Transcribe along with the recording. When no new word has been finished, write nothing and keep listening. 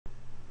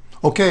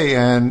Okay,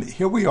 and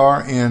here we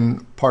are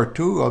in part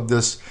 2 of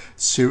this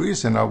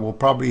series, and I will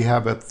probably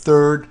have a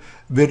third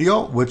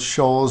video which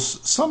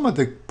shows some of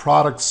the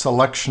product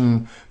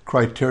selection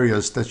criteria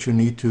that you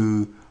need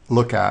to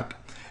look at.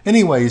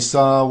 Anyways,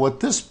 what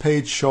this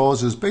page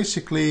shows is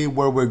basically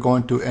where we're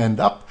going to end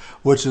up,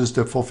 which is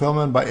the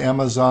Fulfillment by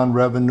Amazon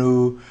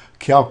Revenue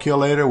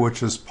Calculator,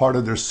 which is part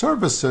of their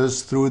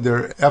services through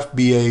their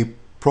FBA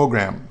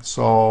program.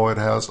 So it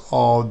has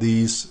all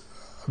these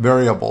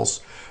variables.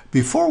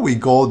 Before we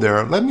go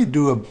there, let me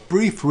do a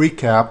brief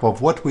recap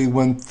of what we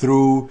went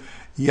through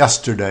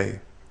yesterday.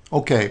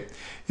 Okay,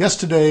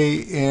 yesterday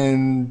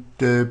in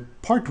the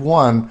part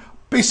 1,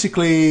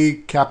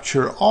 basically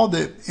capture all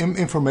the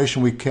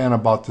information we can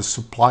about the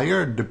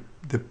supplier,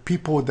 the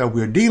people that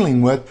we're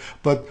dealing with,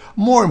 but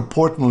more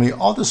importantly,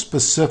 all the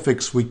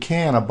specifics we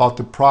can about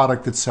the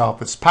product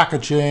itself, its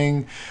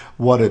packaging,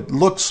 what it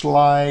looks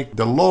like,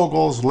 the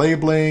logos,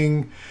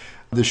 labeling,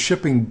 the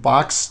shipping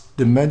box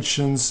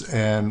dimensions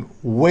and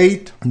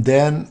weight,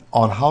 then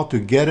on how to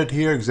get it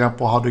here,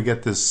 example, how to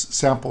get this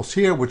samples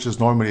here, which is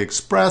normally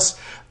express,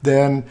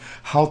 then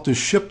how to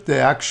ship the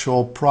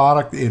actual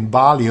product in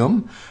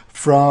volume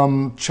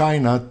from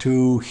China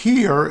to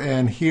here,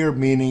 and here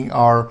meaning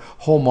our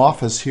home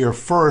office here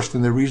first.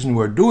 And the reason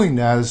we're doing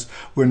that is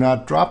we're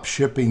not drop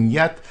shipping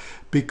yet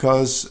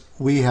because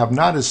we have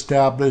not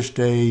established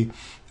a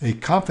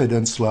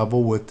confidence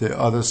level with the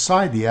other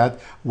side yet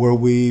where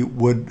we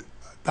would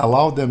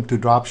allow them to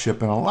drop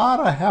ship, and a lot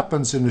of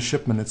happens in the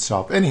shipment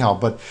itself anyhow.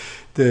 But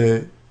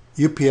the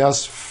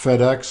UPS,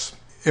 FedEx,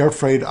 air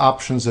freight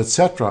options,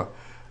 etc.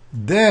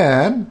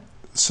 Then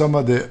some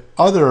of the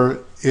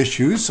other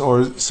issues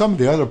or some of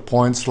the other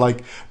points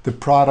like the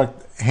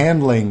product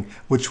handling,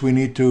 which we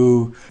need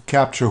to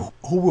capture,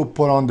 who will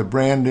put on the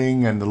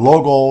branding and the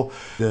logo,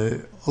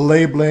 the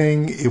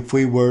labeling. If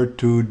we were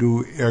to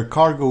do air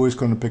cargo, who's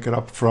going to pick it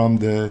up from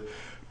the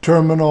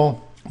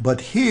terminal.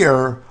 But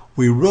here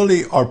we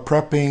really are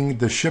prepping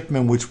the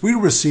shipment which we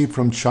received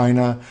from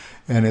China,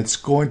 and it's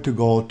going to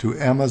go to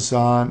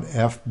Amazon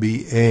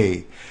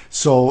FBA.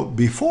 So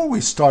before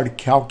we start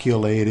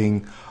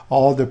calculating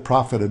all the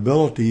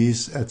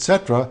profitabilities,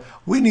 etc.,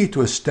 we need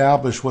to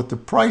establish what the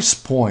price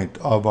point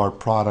of our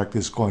product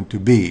is going to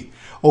be.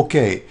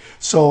 Okay,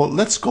 so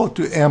let's go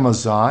to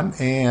Amazon,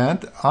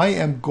 and I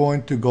am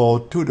going to go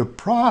to the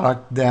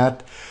product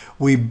that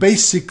we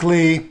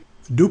basically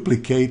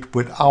duplicate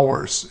with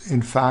ours.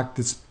 In fact,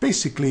 it's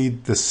basically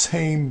the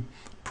same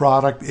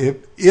product,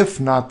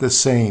 if not the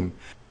same.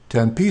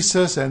 10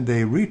 pieces, and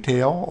they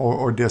retail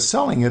or they're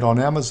selling it on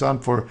Amazon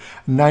for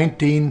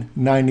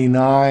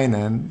 $19.99,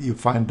 and you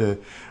find the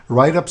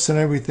write-ups and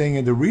everything.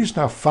 And the reason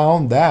I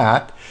found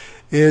that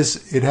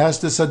is it has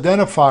this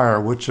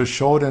identifier which I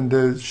showed in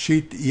the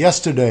sheet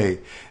yesterday,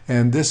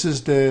 and this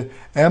is the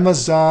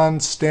Amazon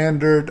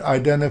standard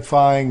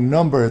identifying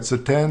number. It's a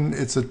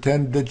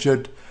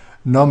 10-digit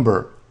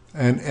number,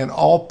 and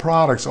all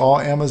products, all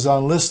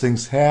Amazon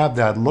listings have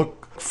that.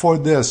 Look for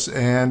this,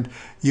 and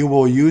you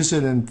will use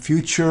it in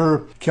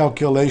future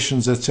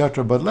calculations,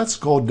 etc. But let's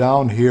go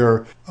down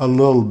here a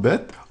little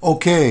bit.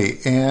 Okay,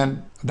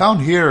 and down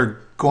here,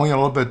 going a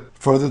little bit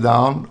further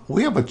down,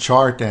 we have a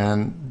chart,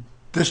 and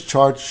this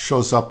chart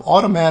shows up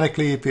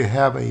automatically if you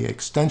have an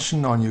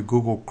extension on your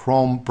Google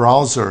Chrome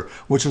browser,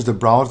 which is the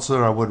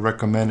browser I would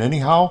recommend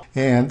anyhow.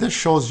 And this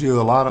shows you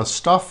a lot of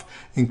stuff,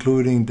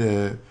 including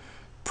the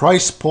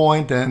price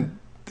point and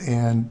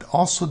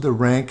also the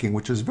ranking,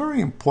 which is very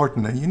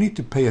important. And you need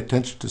to pay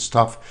attention to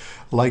stuff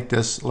like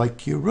this.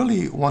 Like, you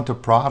really want a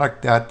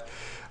product that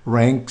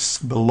ranks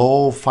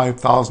below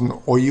 5,000,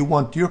 or you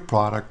want your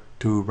product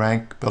to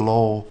rank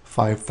below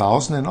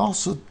 5,000. And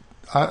also,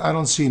 I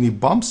don't see any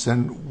bumps,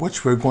 and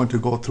which we're going to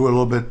go through a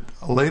little bit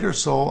later.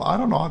 So I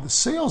don't know how the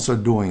sales are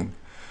doing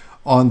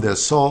on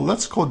this. So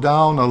let's go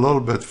down a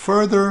little bit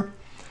further,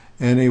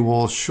 and it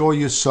will show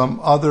you some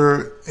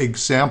other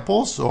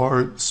examples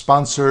or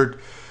sponsored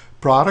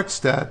products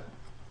that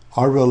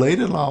are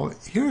related. Now,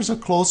 here's a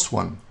close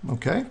one,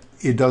 okay?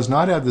 It does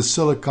not have the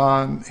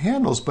silicone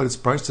handles, but it's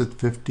priced at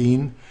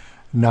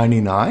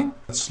 $15.99.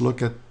 Let's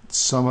look at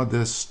some of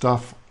this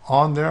stuff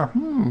on there.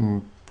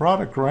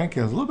 Product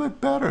ranking is a little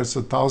bit better. It's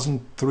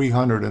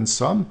 1,300 and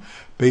some.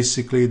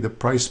 Basically, the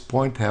price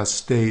point has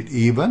stayed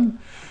even.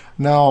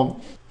 Now,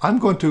 I'm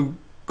going to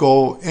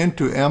go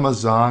into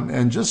Amazon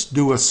and just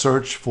do a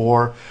search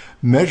for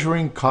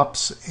measuring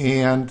cups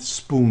and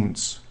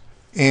spoons.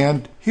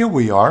 And here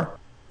we are.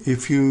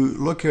 If you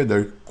look here, there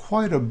are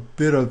quite a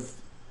bit of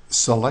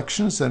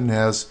selections and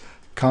has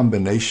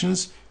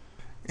combinations.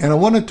 And I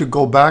wanted to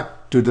go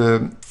back to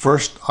the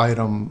first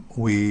item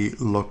we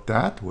looked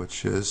at,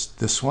 which is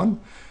this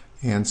one.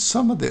 And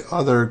some of the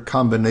other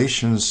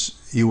combinations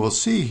you will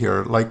see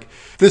here, like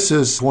this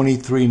is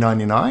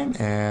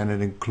 $23.99, and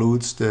it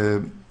includes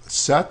the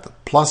set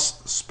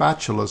plus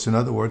spatulas. In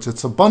other words,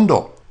 it's a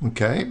bundle.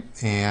 Okay,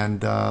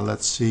 and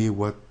let's see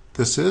what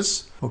this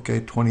is.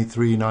 Okay,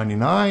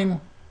 $23.99.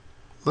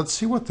 Let's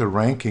see what the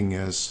ranking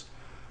is.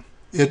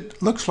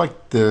 It looks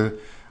like the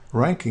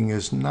ranking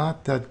is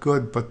not that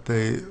good, but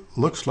they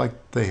looks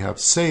like they have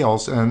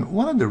sales. And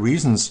one of the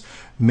reasons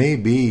may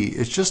be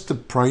it's just the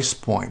price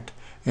point.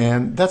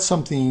 And that's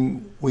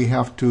something we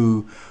have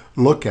to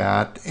look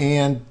at.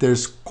 And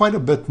there's quite a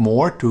bit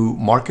more to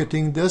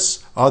marketing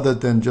this other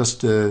than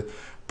just the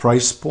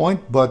price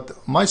point.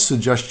 But my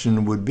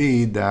suggestion would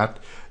be that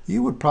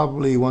you would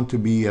probably want to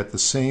be at the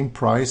same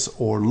price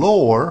or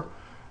lower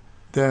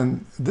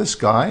than this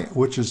guy,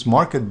 which is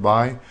marketed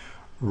by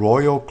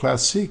Royal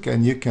Classique.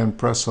 And you can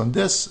press on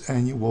this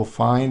and you will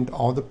find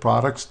all the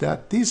products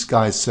that these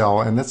guys sell.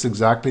 And that's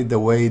exactly the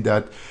way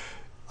that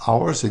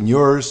ours and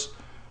yours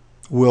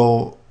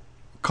will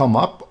come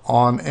up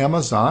on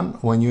Amazon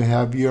when you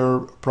have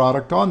your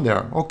product on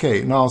there.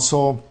 Okay, now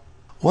so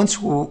once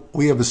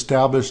we have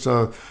established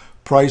a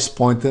price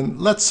point, then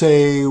let's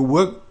say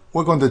we're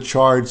going to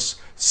charge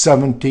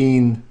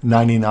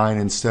 $17.99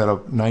 instead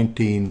of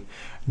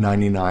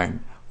 $19.99.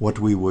 What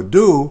we would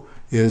do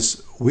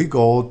is we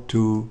go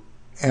to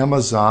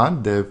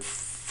Amazon, the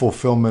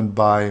fulfillment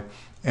by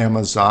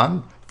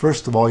Amazon.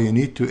 First of all, you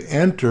need to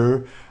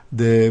enter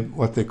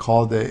what they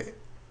call the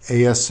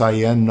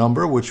ASIN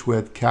number, which we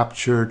had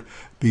captured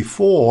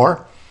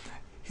before.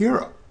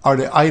 Here are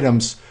the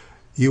items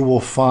you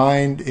will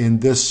find in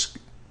this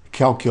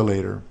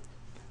calculator.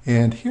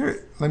 And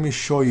here, let me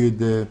show you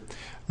the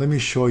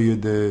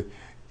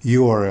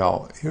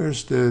URL.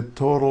 Here's the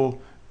total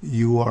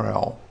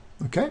URL.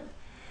 Okay.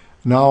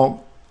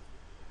 Now,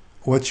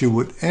 what you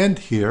would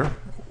enter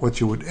is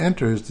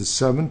the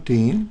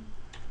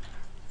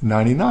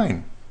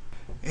 $17.99.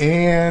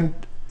 And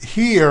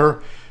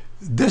here,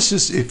 this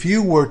is if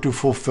you were to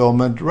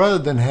fulfillment rather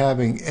than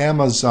having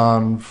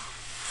Amazon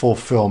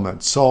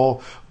fulfillment.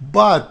 So,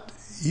 but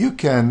you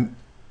can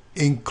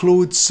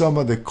include some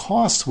of the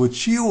costs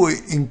which you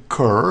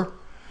incur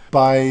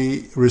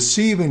by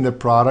receiving the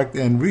product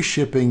and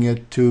reshipping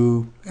it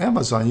to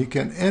Amazon. You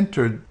can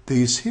enter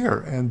these here,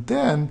 and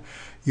then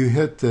you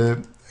hit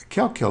the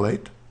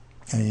calculate,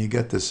 and you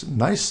get this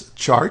nice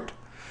chart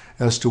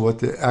as to what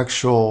the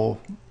actual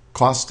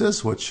cost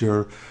is, what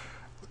your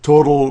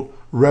total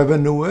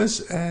revenue is,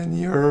 and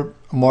your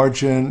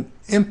margin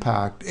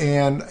impact.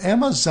 And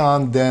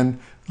Amazon then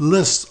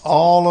lists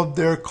all of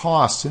their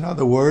costs. In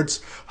other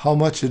words, how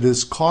much it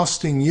is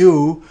costing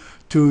you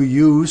to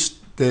use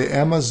the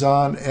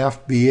Amazon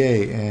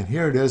FBA. And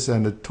here it is,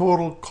 and the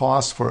total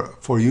cost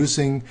for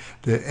using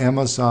the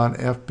Amazon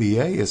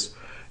FBA is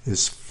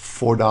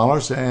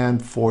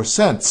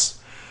 $4.04,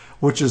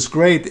 which is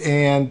great.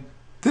 And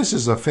this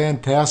is a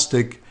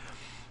fantastic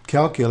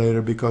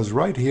calculator because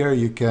right here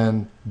you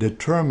can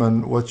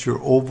determine what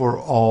your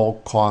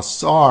overall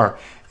costs are.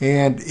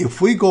 And if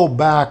we go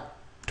back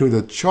to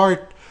the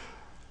chart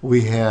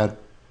we had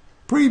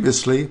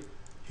previously,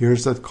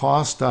 here's the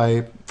cost.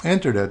 I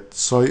entered it,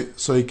 so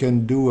you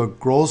can do a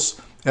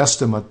gross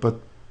estimate,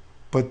 but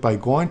by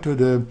going to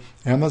the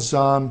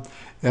Amazon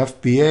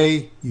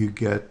FBA you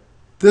get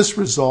this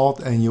result,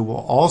 and you will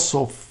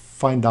also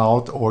find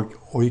out, or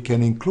you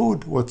can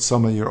include what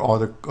some of your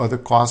other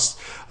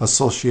costs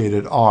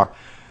associated are.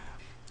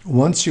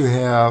 Once you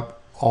have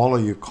all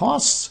of your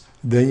costs,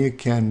 then you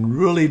can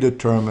really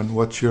determine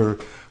what your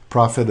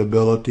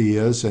profitability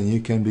is, and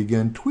you can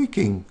begin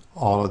tweaking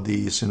all of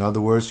these. In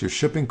other words, your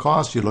shipping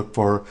costs, you look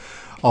for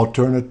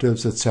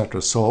alternatives,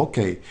 etc. So,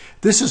 okay,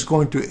 this is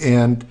going to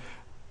end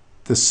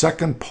the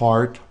second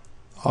part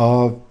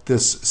of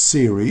this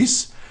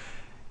series.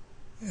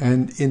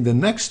 And in the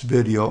next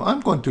video, I'm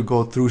going to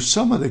go through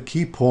some of the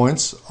key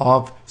points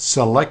of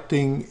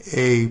selecting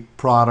a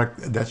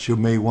product that you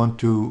may want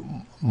to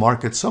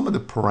market, some of the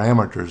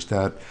parameters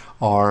that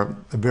are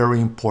very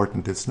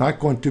important. It's not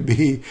going to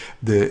be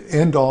the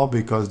end all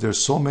because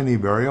there's so many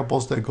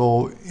variables that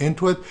go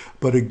into it,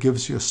 but it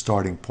gives you a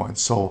starting point.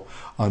 So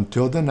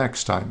until the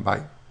next time,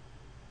 bye.